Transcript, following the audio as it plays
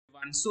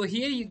everyone. So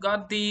here you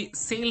got the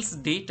sales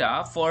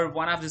data for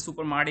one of the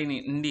supermarket in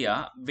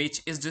India,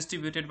 which is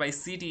distributed by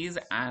cities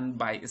and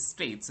by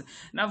states.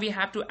 Now we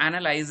have to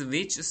analyze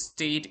which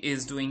state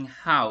is doing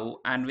how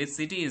and which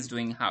city is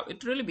doing how.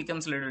 It really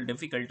becomes a little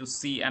difficult to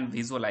see and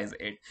visualize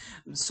it.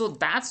 So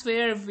that's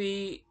where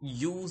we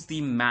use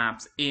the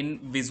maps in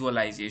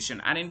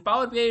visualization. And in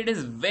Power BI, it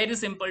is very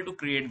simple to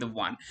create the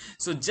one.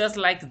 So just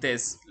like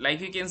this,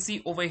 like you can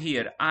see over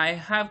here, I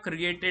have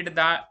created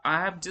that, I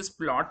have just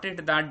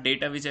plotted that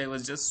data which I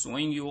was just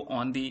showing you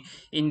on the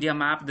India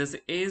map. This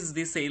is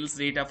the sales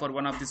data for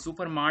one of the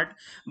supermart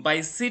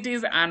by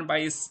cities and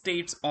by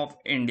states of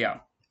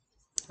India.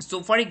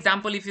 So for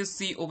example, if you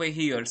see over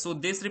here, so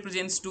this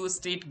represents to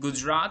state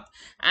Gujarat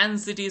and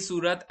city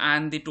Surat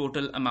and the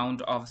total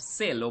amount of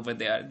sale over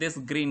there, this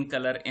green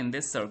color in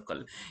this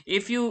circle.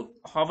 If you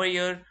hover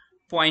your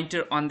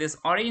pointer on this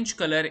orange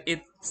color,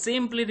 it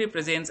simply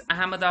represents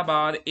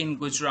Ahmedabad in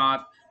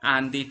Gujarat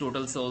and the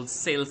total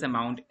sales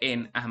amount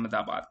in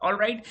Ahmedabad. All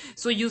right,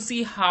 so you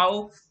see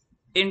how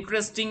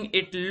interesting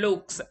it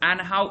looks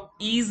and how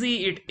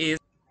easy it is.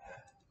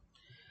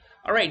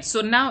 All right, so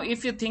now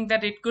if you think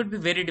that it could be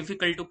very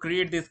difficult to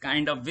create this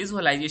kind of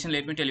visualization,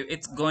 let me tell you,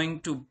 it's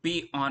going to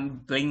be on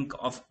blink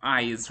of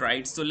eyes,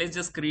 right? So let's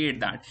just create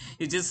that.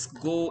 You just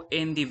go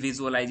in the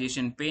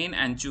visualization pane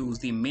and choose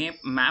the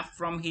map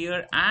from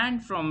here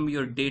and from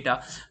your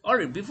data. All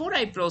right, before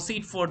I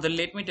proceed further,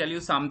 let me tell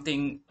you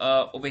something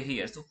over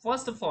here. So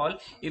first of all,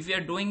 if you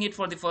are doing it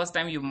for the first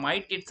time, you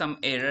might get some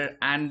error,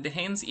 and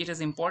hence it is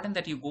important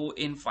that you go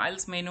in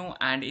files menu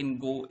and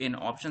go in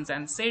options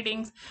and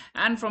settings,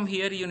 and from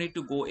here you need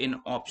to go in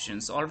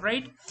options. All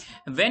right,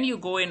 when you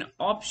go in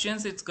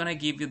options, it's gonna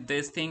give you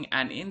this thing,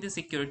 and in the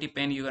security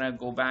pane you're gonna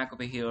go back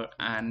over here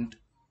and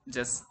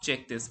just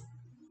check this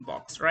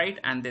box, right,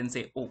 and then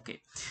say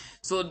okay.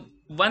 So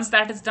once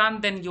that is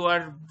done, then you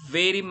are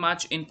very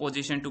much in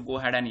position to go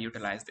ahead and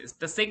utilize this.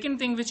 The second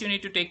thing which you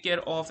need to take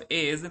care of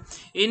is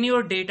in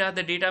your data,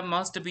 the data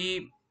must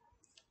be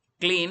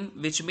clean,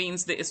 which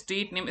means the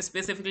state name,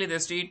 specifically the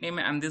state name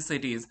and the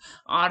cities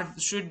are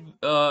should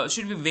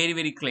be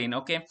very clean.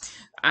 Okay,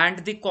 and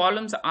the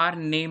columns are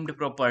named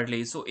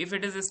properly. So if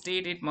it is a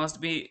state, it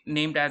must be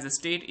named as a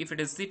state. If it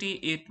is city,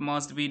 it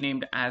must be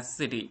named as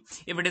city.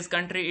 If it is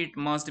country, it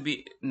must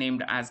be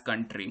named as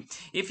country.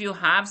 If you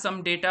have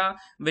some data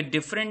with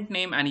different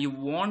name and you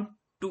want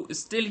to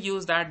still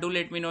use that, do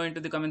let me know into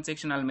the comment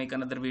section. I'll make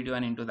another video,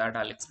 and into that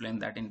I'll explain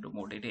that into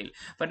more detail.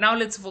 But now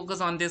let's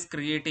focus on this,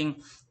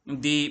 creating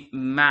the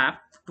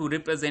map to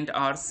represent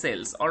our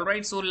cells. All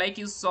right, so like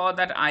you saw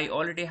that I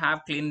already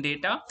have clean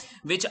data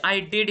which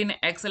I did in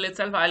Excel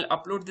itself. I'll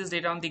upload this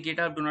data on the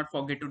GitHub. Do not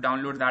forget to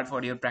download that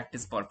for your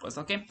practice purpose.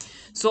 Okay,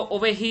 so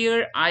over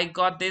here I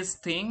got this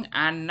thing,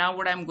 and now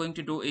what I'm going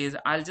to do is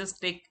I'll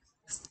just take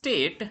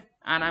state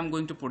and I'm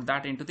going to put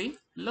that into the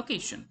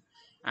location.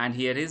 And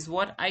here is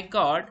what I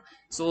got.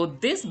 So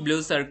this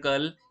blue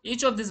circle,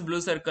 each of this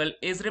blue circle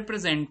is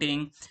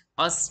representing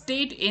a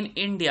state in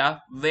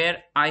India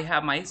where I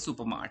have my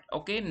supermart.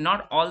 Okay,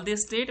 not all the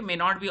state, may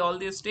not be all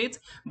the states,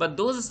 but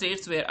those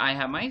states where I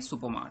have my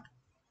supermart.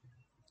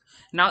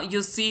 Now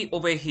you see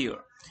over here,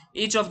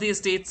 each of these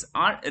states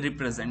are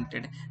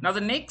represented. Now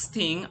the next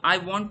thing, I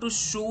want to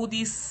show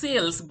the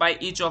sales by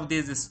each of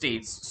these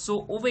states.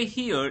 So over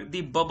here,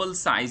 the bubble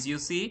size, you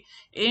see,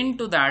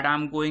 into that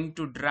I'm going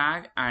to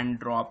drag and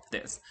drop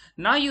this.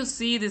 Now you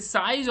see the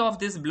size of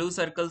these blue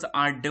circles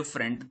are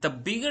different. The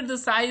bigger the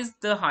size,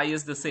 the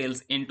highest the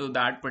sales into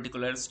that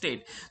particular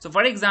state. So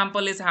for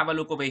example, let's have a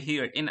look over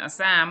here. In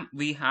Assam,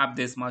 we have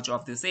this much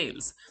of the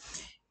sales.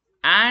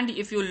 And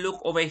if you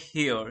look over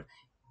here,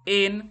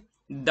 in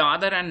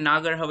Dadar and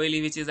Nagar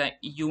Haveli, which is a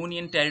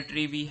union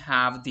territory, we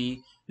have the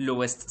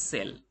lowest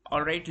sale.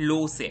 All right,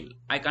 low sale.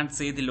 I can't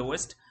say the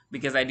lowest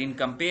because I didn't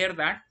compare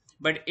that,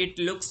 but it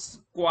looks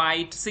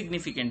quite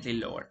significantly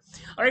lower.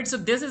 All right, so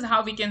this is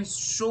how we can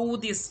show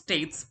the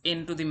states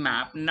into the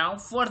map. Now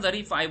further,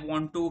 if I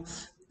want to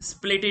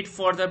split it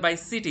further by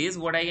cities,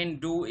 what I can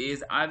do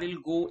is I will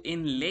go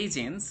in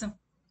legends.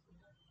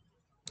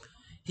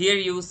 Here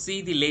you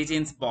see the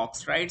legends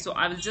box, right? So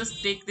I will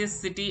just take this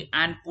city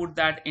and put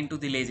that into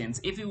the legends.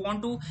 If you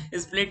want to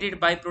split it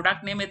by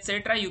product name,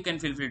 etc., you can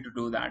feel free to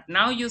do that.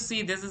 Now you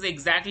see this is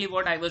exactly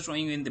what I was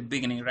showing you in the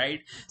beginning,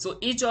 right? So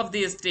each of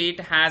the state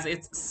has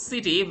its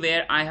city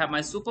where I have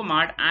my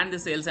supermart, and the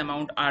sales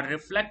amount are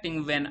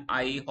reflecting when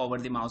I hover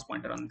the mouse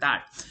pointer on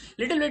that.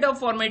 Little bit of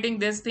formatting.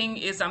 This thing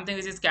is something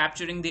which is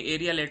capturing the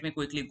area. Let me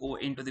quickly go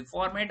into the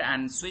format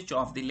and switch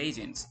off the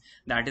legends.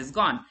 That is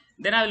gone.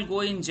 Then I will go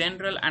in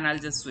general and I'll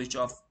just switch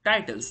off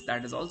titles.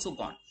 That is also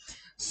gone.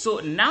 So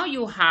now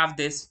you have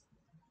this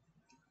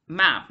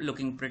map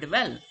looking pretty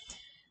well.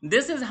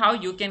 This is how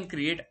you can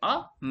create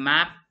a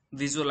map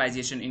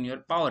visualization in your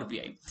Power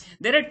BI.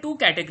 There are two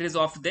categories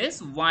of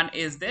this. One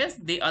is this,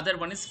 the other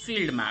one is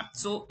field map.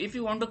 So if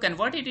you want to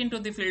convert it into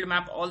the field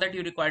map, all that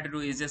you require to do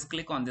is just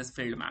click on this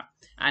field map,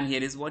 and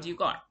here is what you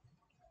got.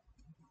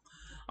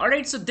 All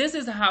right, so this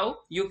is how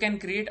you can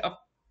create a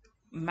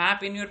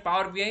map in your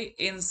Power BI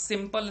in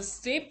simple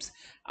steps.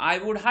 I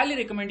would highly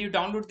recommend you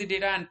download the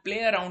data and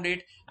play around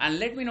it, and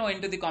let me know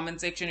into the comment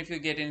section if you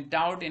get any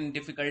doubt, any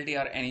difficulty,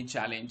 or any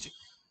challenge.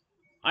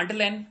 Until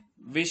then,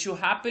 wish you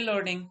happy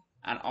learning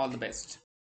and all the best.